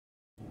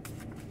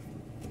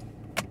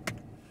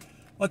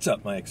What's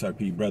up, my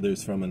XRP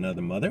brothers from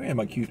another mother and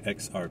my cute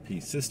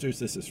XRP sisters?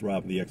 This is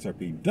Rob, the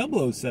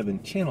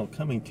XRP007 channel,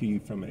 coming to you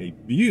from a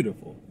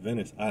beautiful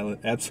Venice Island,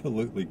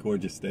 absolutely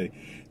gorgeous day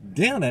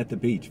down at the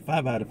beach.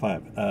 5 out of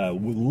 5.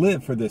 We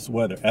live for this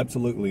weather,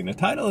 absolutely. And the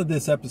title of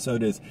this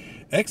episode is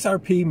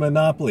XRP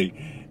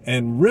Monopoly.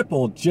 And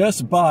Ripple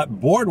just bought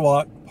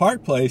Boardwalk,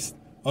 Park Place,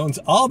 owns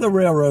all the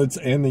railroads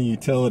and the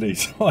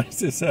utilities. Watch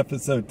this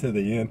episode to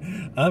the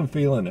end. I'm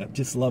feeling it.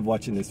 Just love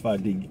watching this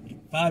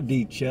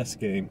 5D chess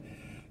game.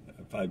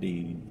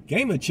 5D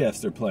game of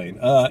chess they're playing.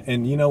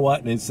 And you know what?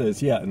 And it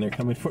says, yeah, and they're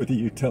coming for the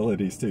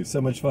utilities too.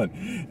 So much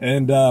fun.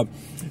 And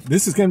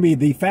this is going to be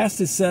the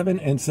fastest 7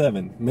 and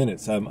 7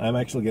 minutes. I'm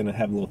actually going to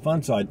have a little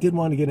fun. So I did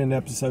want to get an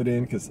episode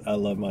in because I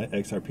love my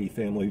XRP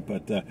family.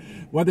 But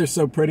weather's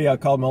so pretty, I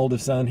called my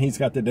oldest son. He's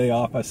got the day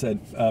off. I said,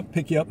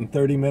 pick you up in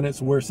 30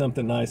 minutes, wear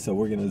something nice. So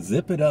we're going to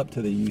zip it up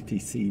to the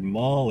UTC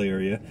Mall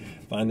area.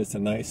 Find us a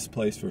nice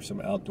place for some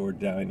outdoor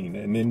dining.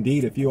 And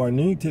indeed, if you are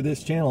new to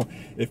this channel,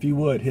 if you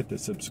would, hit the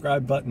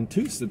subscribe button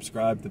to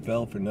subscribe, the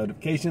bell for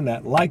notification,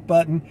 that like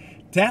button,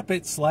 tap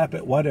it, slap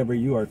it, whatever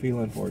you are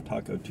feeling for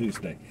Taco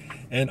Tuesday.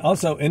 And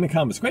also in the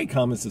comments, great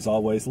comments as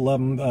always, love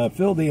them.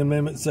 Phil the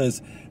Amendment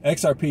says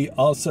XRP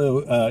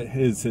also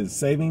his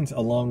savings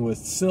along with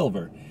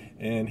silver.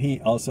 And he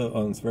also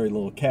owns very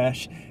little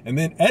cash. And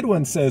then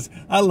Edwin says,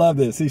 I love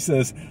this. He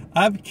says,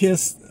 I've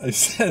kissed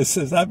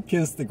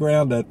the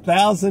ground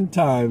 1,000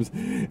 times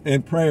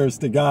in prayers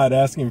to God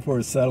asking for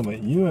a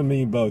settlement. You and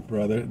me both,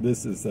 brother.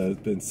 This has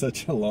been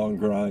such a long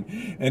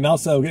grind. And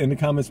also in the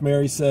comments,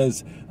 Mary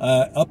says,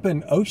 up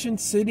in Ocean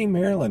City,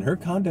 Maryland, her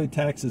condo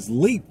taxes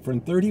leaped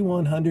from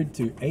 $3,100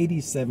 to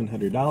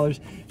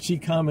 $8,700. She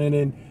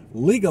commented,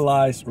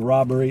 legalized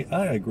robbery.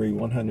 I agree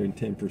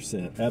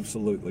 110%.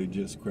 Absolutely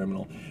just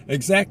criminal.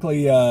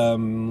 Exactly.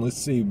 Let's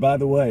see. By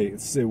the way,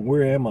 let's see,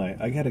 where am I?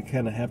 I gotta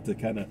have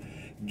to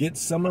get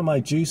some of my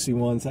juicy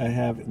ones I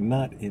have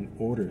not in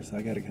order. So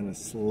I gotta kind of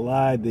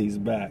slide these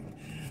back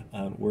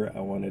on where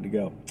I wanted to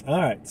go.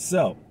 All right.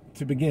 So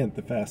to begin,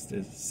 the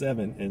fastest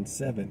 7 and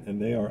 7,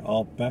 and they are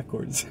all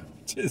backwards.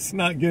 Just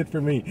not good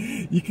for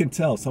me. You can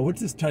tell. So we'll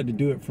just try to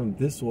do it from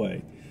this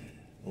way.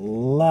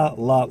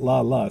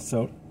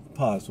 So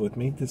pause with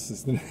me. This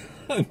is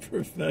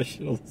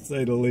unprofessional to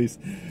say the least,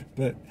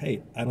 but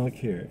hey, I don't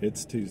care.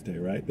 It's Tuesday,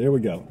 right? There we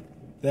go.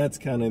 That's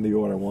kind of the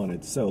order I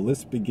wanted. So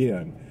let's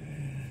begin.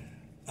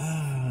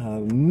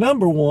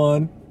 Number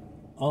one,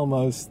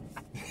 almost.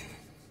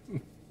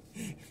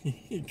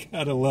 You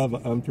gotta love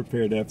an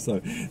unprepared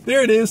episode.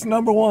 There it is,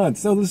 number one.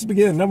 So let's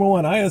begin. Number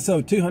one,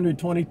 ISO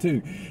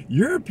 222,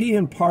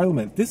 European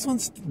Parliament. This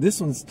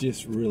one's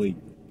just really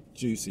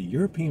juicy.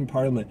 European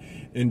Parliament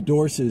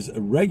endorses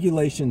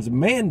regulations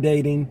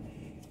mandating,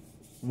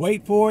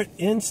 wait for it,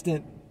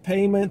 instant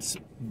payments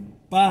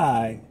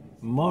by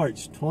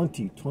March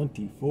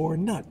 2024,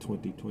 not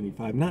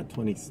 2025, not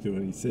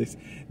 2026.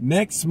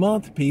 Next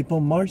month, people,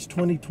 March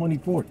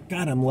 2024.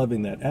 God, I'm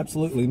loving that.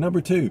 Absolutely. Number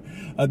two,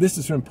 this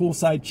is from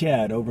Poolside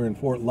Chad over in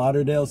Fort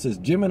Lauderdale. It says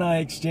Gemini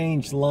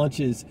Exchange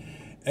launches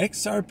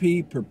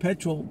XRP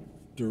perpetual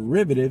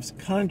derivatives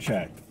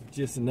contract.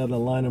 Just another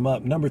line them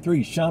up. Number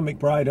three, Sean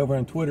McBride over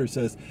on Twitter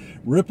says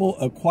Ripple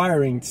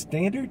acquiring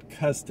Standard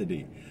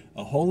Custody,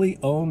 a wholly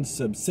owned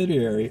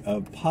subsidiary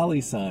of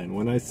PolySign.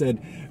 When I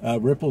said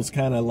Ripple's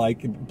kind of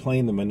like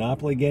playing the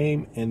Monopoly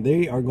game, and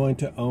they are going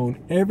to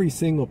own every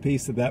single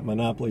piece of that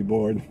Monopoly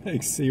board,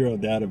 makes zero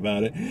doubt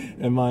about it.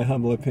 In my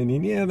humble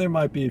opinion, yeah, there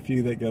might be a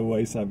few that go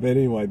wayside, but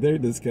anyway, they're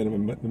just going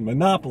to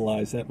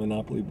monopolize that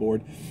Monopoly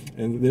board.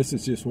 And this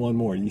is just one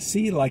more. You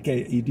see,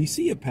 do you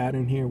see a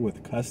pattern here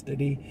with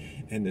custody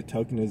and the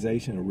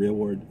tokenization of real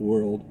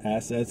world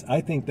assets? I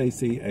think they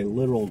see a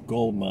literal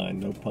gold mine,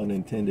 no pun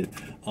intended,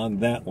 on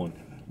that one.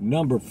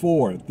 Number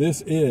four,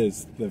 this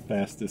is the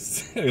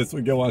fastest, as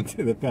we go on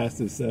to the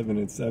fastest 7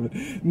 and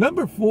 7.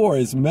 Number four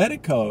is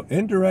Medico,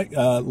 indirect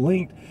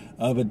link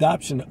of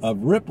adoption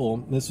of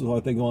Ripple. This is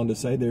what they go on to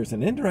say. There's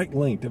an indirect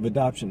link of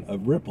adoption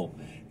of Ripple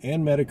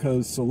and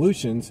Medico's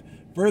solutions,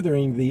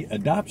 furthering the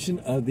adoption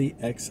of the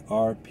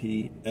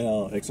XRP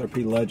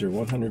Ledger.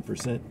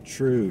 100%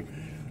 true.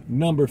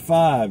 Number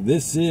five,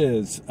 this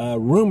is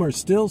rumors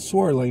still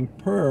swirling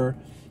per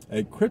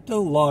a crypto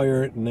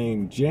lawyer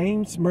named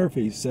James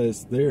Murphy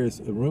says there's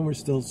a rumor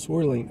still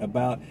swirling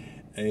about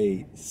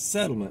a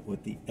settlement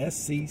with the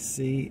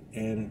SEC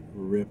and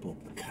Ripple.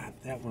 God,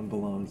 that one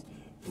belongs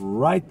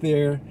right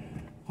there.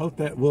 Hope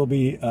that we'll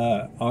be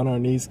on our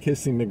knees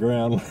kissing the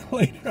ground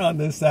later on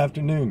this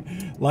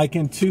afternoon, like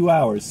in 2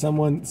 hours.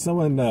 Someone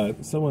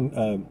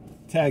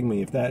tag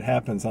me if that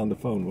happens on the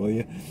phone, will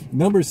you?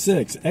 Number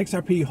six,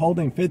 XRP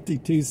holding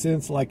 52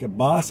 cents like a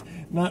boss.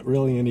 Not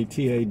really any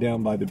TA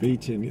down by the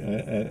beach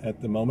at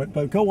the moment,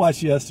 but go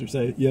watch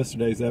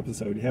yesterday's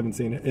episode. If you haven't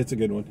seen it, it's a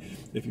good one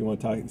if you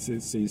want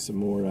to see some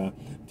more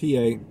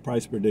TA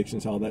price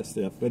predictions, all that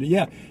stuff. But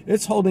yeah,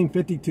 it's holding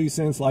 52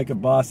 cents like a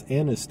boss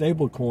and a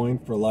stable coin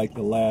for like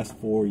the last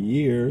 4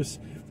 years.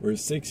 for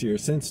 6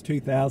 years since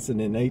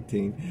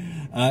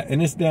 2018,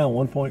 and it's down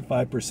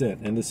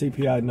 1.5%. And the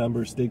CPI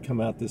numbers did come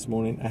out this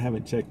morning. I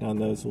haven't checked on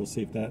those. We'll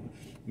see if that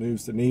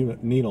moves the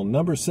needle.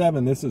 Number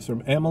 7, this is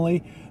from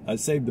Emily. I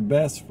saved the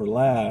best for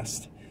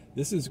last.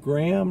 This is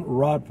Graham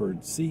Rodford,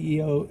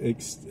 CEO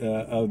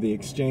of the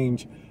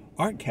exchange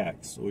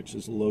Arcax, which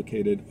is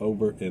located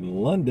over in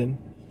London.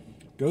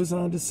 Goes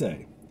on to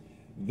say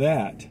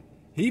that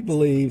he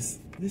believes,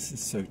 this is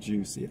so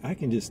juicy, I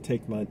can just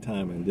take my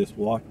time and just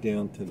walk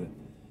down to the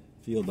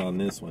field on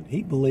this one.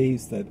 He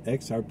believes that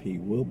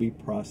XRP will be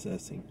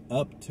processing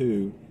up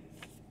to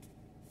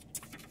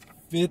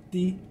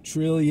 $50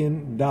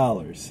 trillion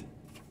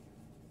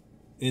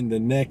in the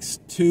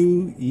next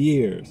 2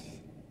 years.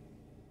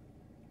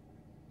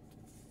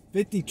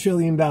 $50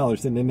 trillion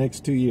in the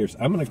next 2 years.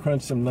 I'm going to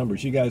crunch some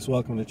numbers. You guys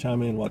welcome to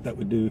chime in what that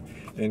would do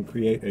and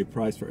create a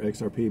price for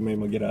XRP. Maybe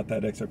we'll get out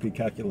that XRP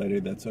calculator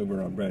that's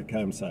over on Brad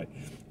Keim's site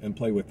and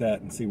play with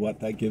that and see what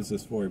that gives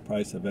us for a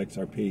price of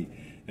XRP.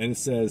 And it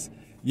says,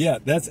 yeah,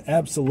 that's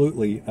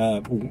absolutely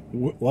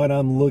what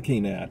I'm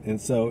looking at. And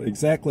so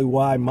exactly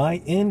why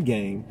my end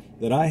game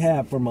that I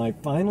have for my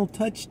final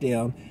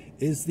touchdown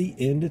is the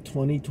end of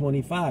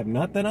 2025.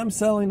 Not that I'm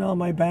selling all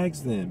my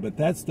bags then, but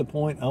that's the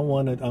point I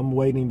wanted. I'm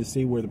waiting to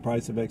see where the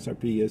price of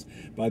XRP is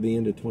by the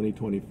end of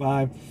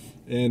 2025.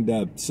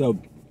 And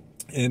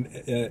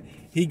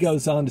he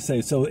goes on to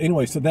say, so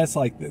anyway, so that's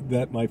like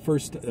that my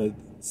first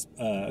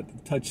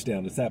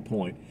touchdown is that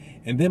point.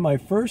 And then my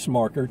first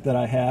marker that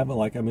I have,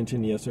 like I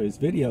mentioned in yesterday's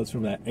videos,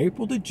 from that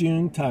April to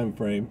June time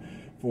frame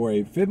for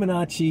a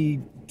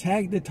Fibonacci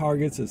tag the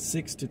targets of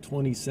 $6 to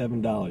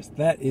 $27.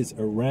 That is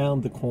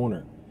around the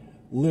corner.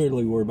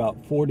 Literally, we're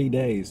about 40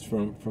 days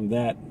from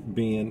that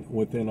being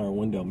within our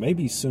window,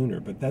 maybe sooner,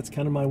 but that's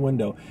kind of my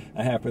window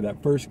I have for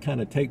that first kind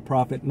of take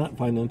profit, not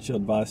financial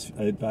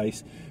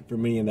advice for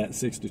me in that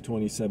 $6 to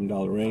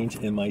 $27 range.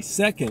 And my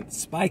second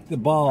spike the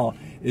ball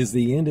is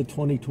the end of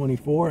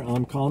 2024.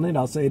 I'm calling it.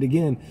 I'll say it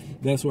again.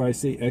 That's where I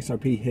see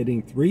XRP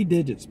hitting 3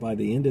 digits by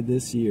the end of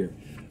this year.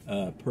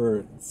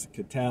 Per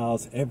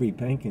Katals, every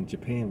bank in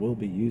Japan will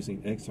be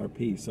using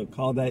XRP. So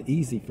call that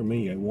easy for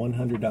me, a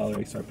 $100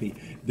 XRP.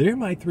 They're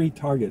my 3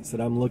 targets that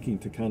I'm looking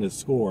to kind of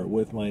score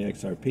with my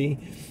XRP.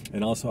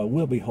 And also I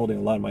will be holding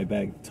a lot of my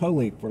bag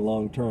totally for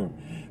long term.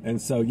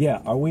 And so,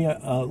 yeah, are we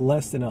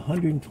less than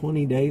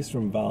 120 days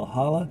from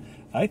Valhalla?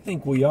 I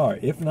think we are,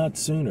 if not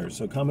sooner.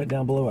 So comment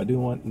down below. I do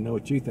want to know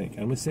what you think.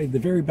 I'm going to say the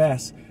very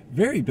best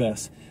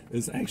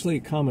is actually a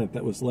comment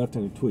that was left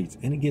in the tweets,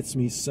 and it gets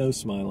me so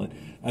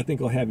smiling. I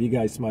think I'll have you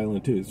guys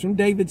smiling too. It's from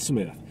David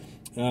Smith.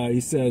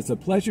 He says, a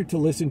pleasure to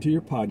listen to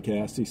your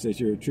podcast. He says,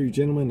 you're a true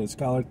gentleman and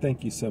scholar.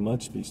 Thank you so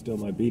much. Be still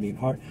my beating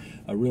heart.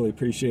 I really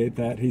appreciate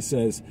that. He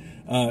says,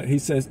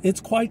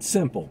 it's quite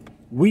simple.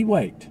 We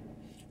wait.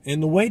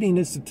 And the waiting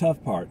is the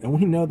tough part, and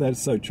we know that's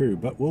so true,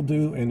 but we'll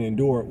do and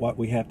endure what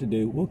we have to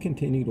do. We'll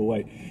continue to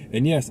wait.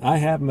 And yes, I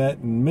have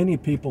met many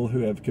people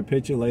who have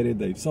capitulated.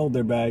 They've sold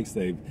their bags.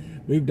 They've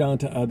moved on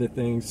to other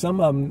things. Some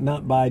of them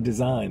not by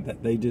design,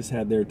 that they just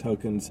had their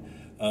tokens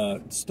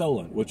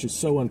stolen, which is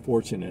so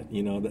unfortunate,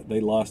 you know, that they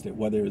lost it,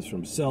 whether it's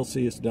from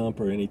Celsius dump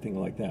or anything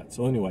like that.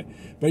 So anyway,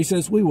 but he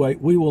says, we wait,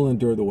 we will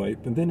endure the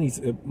wait. But then he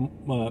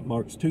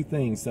marks 2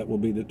 things that will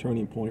be the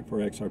turning point for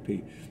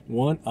XRP.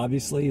 One,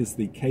 obviously, is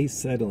the case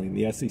settling.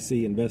 The SEC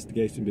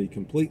investigation will be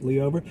completely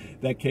over.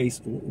 That case,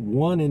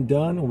 one and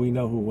done, and we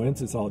know who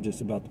wins. It's all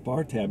just about the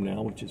bar tab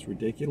now, which is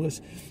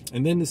ridiculous.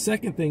 And then the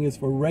second thing is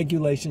for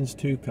regulations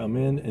to come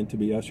in and to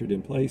be ushered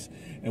in place.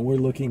 And we're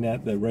looking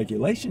at the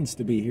regulations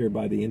to be here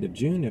by the end of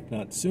June, if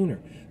not sooner.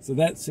 So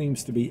that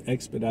seems to be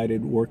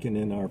expedited, working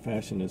in our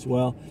fashion as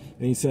well.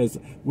 And he says,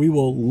 we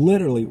will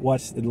literally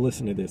watch, and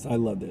listen to this, I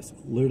love this,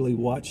 literally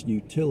watch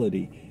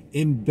utility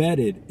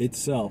embedded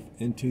itself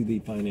into the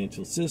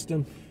financial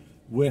system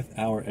with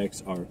our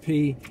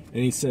XRP.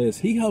 And he says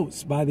he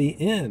hopes by the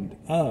end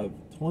of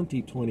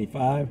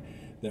 2025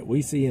 that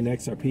we see an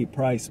XRP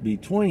price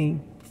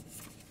between,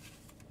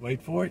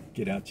 wait for it,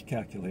 get out your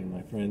calculator,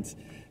 my friends,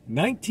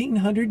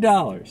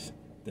 $1,900.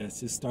 That's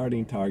his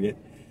starting target.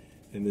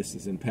 And this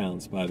is in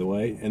pounds, by the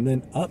way, and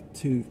then up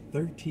to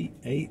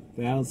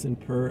 38,000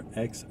 per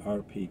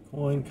XRP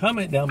coin.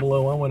 Comment down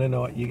below. I want to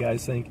know what you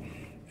guys think.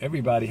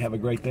 Everybody have a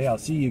great day. I'll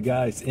see you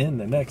guys in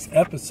the next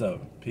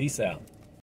episode. Peace out.